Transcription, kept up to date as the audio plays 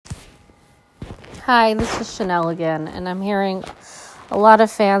Hi, this is Chanel again, and I'm hearing a lot of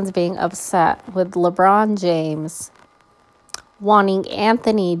fans being upset with LeBron James wanting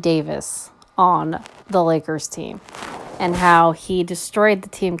Anthony Davis on the Lakers team and how he destroyed the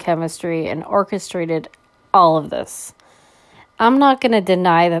team chemistry and orchestrated all of this. I'm not going to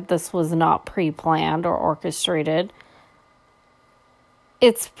deny that this was not pre-planned or orchestrated.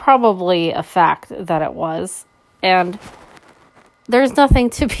 It's probably a fact that it was, and there's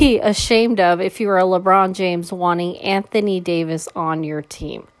nothing to be ashamed of if you're a LeBron James wanting Anthony Davis on your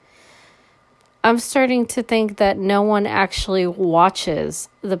team. I'm starting to think that no one actually watches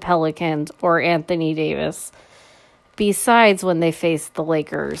the Pelicans or Anthony Davis besides when they face the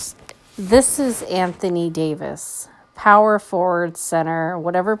Lakers. This is Anthony Davis, power forward, center,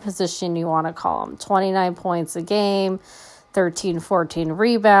 whatever position you want to call him. 29 points a game, 13, 14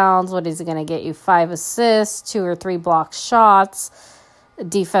 rebounds. What is he going to get you? 5 assists, 2 or 3 block shots,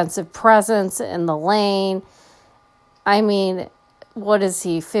 defensive presence in the lane. I mean, what is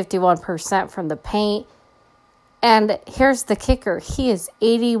he? 51% from the paint. And here's the kicker. He is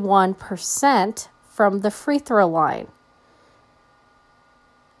 81% from the free throw line.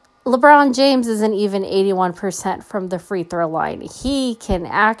 LeBron James isn't even 81% from the free throw line. He can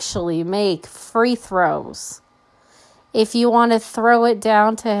actually make free throws. If you want to throw it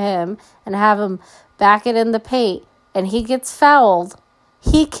down to him and have him back it in the paint and he gets fouled,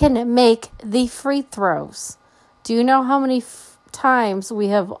 he can make the free throws. Do you know how many times we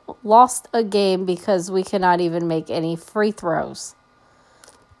have lost a game because we cannot even make any free throws?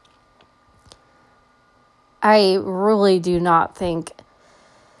 I really do not think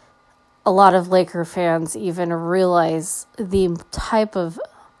a lot of Laker fans even realize the type of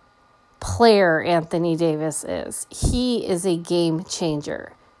player Anthony Davis is. He is a game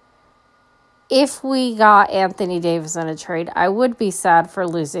changer. If we got Anthony Davis in a trade, I would be sad for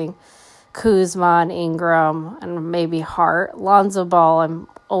losing Kuzma and Ingram and maybe Hart. Lonzo Ball, I'm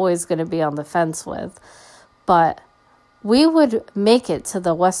always going to be on the fence with. But we would make it to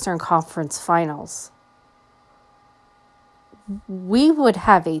the Western Conference Finals. We would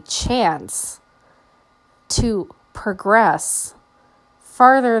have a chance to progress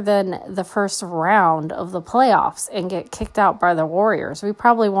farther than the first round of the playoffs and get kicked out by the Warriors. We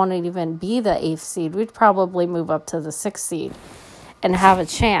probably won't even be the 8th seed. We'd probably move up to the 6th seed and have a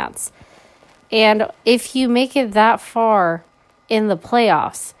chance. And if you make it that far in the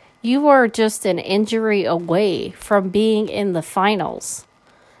playoffs, you are just an injury away from being in the finals.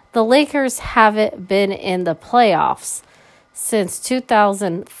 The Lakers haven't been in the playoffs since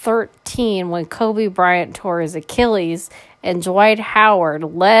 2013 when Kobe Bryant tore his Achilles and Dwight Howard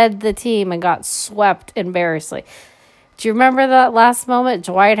led the team and got swept embarrassingly. Do you remember that last moment?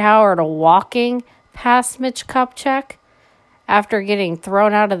 Dwight Howard walking past Mitch Kupchak after getting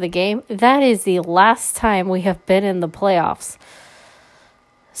thrown out of the game. That is the last time we have been in the playoffs.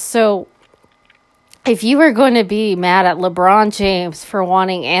 So if you were going to be mad at LeBron James for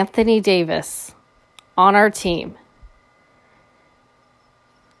wanting Anthony Davis on our team,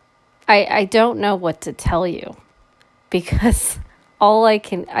 I don't know what to tell you. Because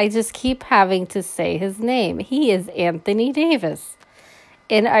I just keep having to say his name. He is Anthony Davis.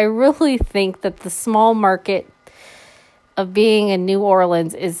 And I really think that the small market of being in New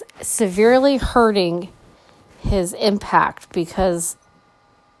Orleans is severely hurting his impact, because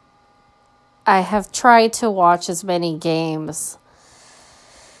I have tried to watch as many games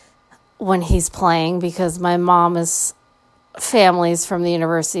when he's playing, because my mom's family's from the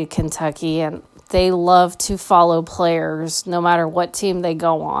University of Kentucky, and they love to follow players no matter what team they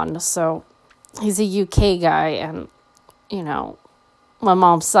go on. So he's a UK guy, and, my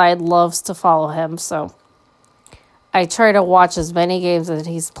mom's side loves to follow him. So I try to watch as many games that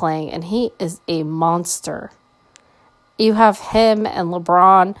he's playing, and he is a monster. You have him and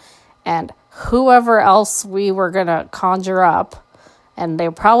LeBron and whoever else we were going to conjure up, and they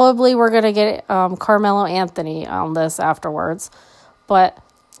probably were going to get Carmelo Anthony on this afterwards. But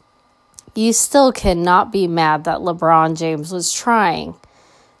you still cannot be mad that LeBron James was trying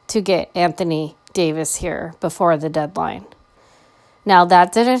to get Anthony Davis here before the deadline. Now,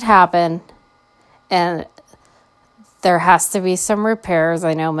 that didn't happen, and there has to be some repairs.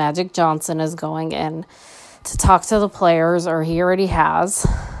 I know Magic Johnson is going in to talk to the players, or he already has,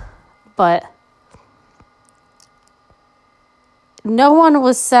 but no one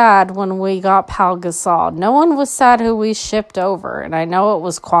was sad when we got Pau Gasol. No one was sad who we shipped over. And I know it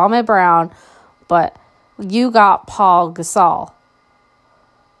was Kwame Brown, but you got Paul Gasol.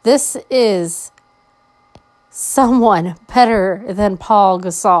 This is someone better than Paul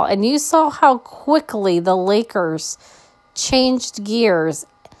Gasol. And you saw how quickly the Lakers changed gears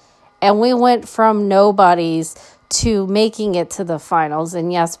And we went from nobodies to making it to the finals.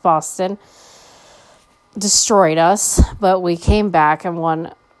 And yes, Boston destroyed us, but we came back and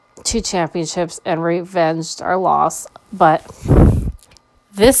won 2 championships and revenged our loss. But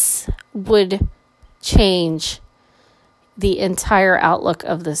this would change the entire outlook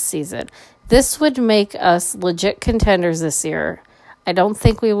of this season. This would make us legit contenders this year. I don't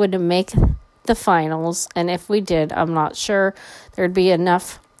think we would make the finals, and if we did, I'm not sure there'd be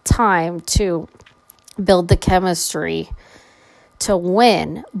enough time to build the chemistry to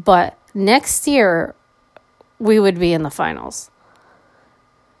win, but next year we would be in the finals.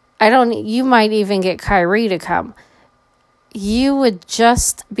 You might even get Kyrie to come. You would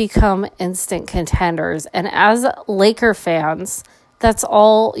just become instant contenders, and as Laker fans, that's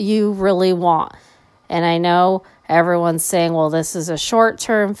all you really want. And I know everyone's saying, well, this is a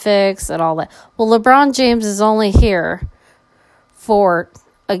short-term fix and all that. Well, LeBron James is only here for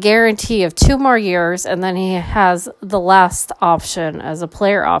a guarantee of 2 more years, and then he has the last option as a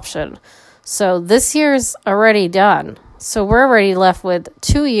player option. So this year's already done. So we're already left with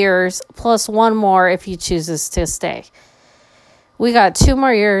 2 years plus 1 more if he chooses to stay. We got 2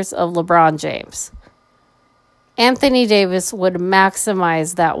 more years of LeBron James. Anthony Davis would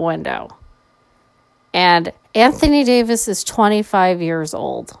maximize that window. And Anthony Davis is 25 years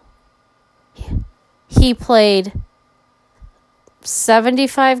old. He played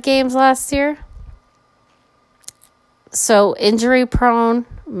 75 games last year. So injury prone,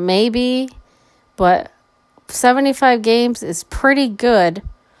 maybe, but 75 games is pretty good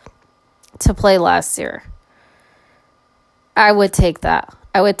to play last year. I would take that.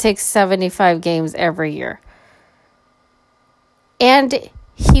 I would take 75 games every year. And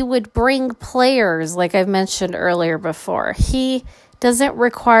he would bring players, like I've mentioned earlier before. He doesn't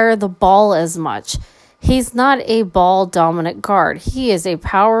require the ball as much. He's not a ball-dominant guard. He is a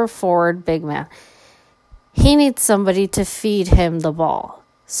power forward big man. He needs somebody to feed him the ball.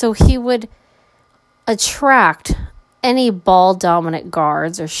 So he would attract any ball-dominant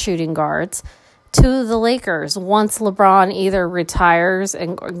guards or shooting guards to the Lakers once LeBron either retires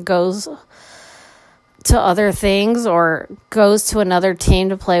and goes to other things or goes to another team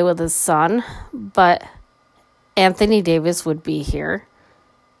to play with his son. But Anthony Davis would be here.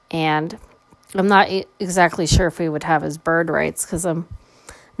 And I'm not exactly sure if he would have his bird rights because I'm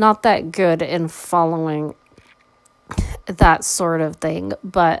not that good in following that sort of thing.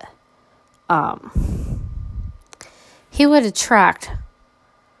 But he would attract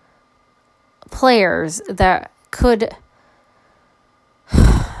players that could...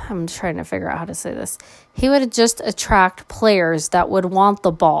 I'm trying to figure out how to say this. He would just attract players that would want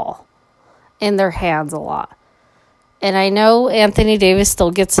the ball in their hands a lot. And I know Anthony Davis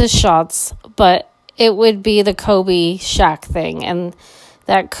still gets his shots, but it would be the Kobe Shaq thing. And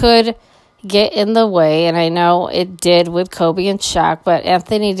that could get in the way. And I know it did with Kobe and Shaq, but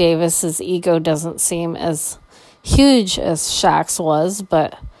Anthony Davis's ego doesn't seem as huge as Shaq's was.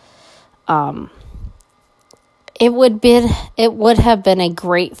 But it would have been a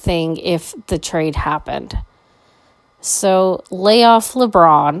great thing if the trade happened. So lay off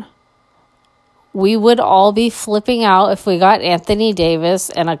LeBron. We would all be flipping out if we got Anthony Davis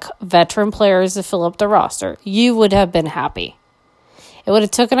and a veteran players to fill up the roster. You would have been happy. It would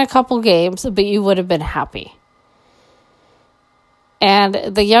have taken a couple games, but you would have been happy. And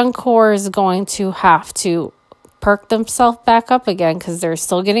the young core is going to have to perk themselves back up again because they're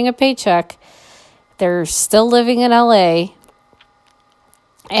still getting a paycheck. They're still living in LA.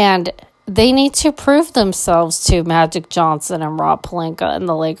 And they need to prove themselves to Magic Johnson and Rob Pelinka and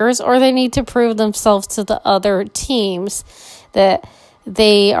the Lakers, or they need to prove themselves to the other teams that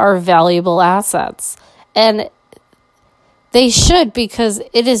they are valuable assets. And they should, because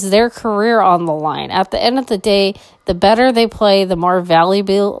it is their career on the line. At the end of the day, the better they play, the more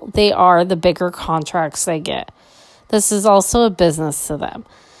valuable they are, the bigger contracts they get. This is also a business to them.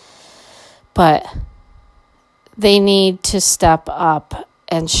 But they need to step up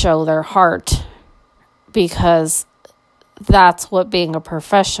and show their heart, because that's what being a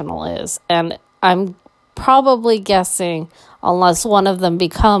professional is. And I'm probably guessing, unless one of them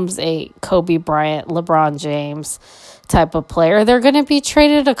becomes a Kobe Bryant, LeBron James type of player, they're going to be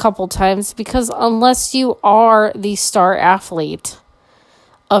traded a couple times, because unless you are the star athlete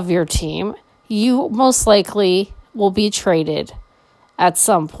of your team, you most likely will be traded at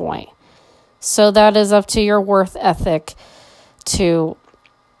some point. So that is up to your worth ethic to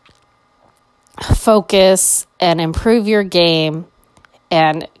focus and improve your game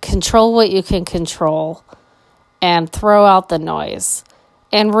and control what you can control and throw out the noise.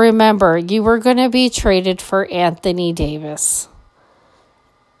 And remember, you were going to be traded for Anthony Davis.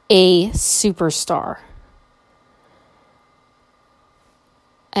 a superstar.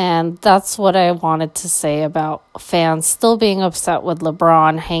 And that's what I wanted to say about fans still being upset with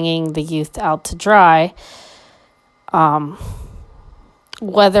LeBron hanging the youth out to dry.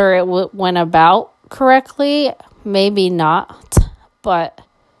 Whether it went about correctly, maybe not, but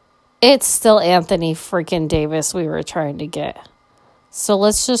it's still Anthony freaking Davis we were trying to get. So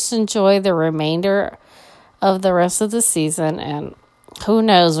let's just enjoy the remainder of the rest of the season, and who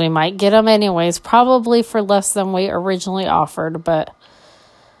knows, we might get him anyways, probably for less than we originally offered, but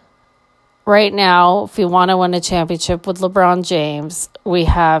right now, if you want to win a championship with LeBron James, we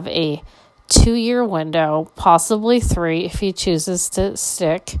have a 2-year window, possibly 3 if he chooses to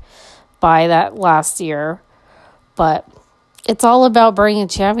stick by that last year. But it's all about bringing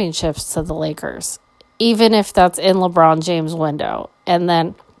championships to the Lakers, even if that's in LeBron James' window. And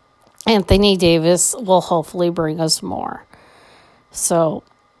then Anthony Davis will hopefully bring us more. So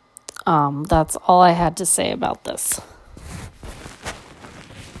that's all I had to say about this.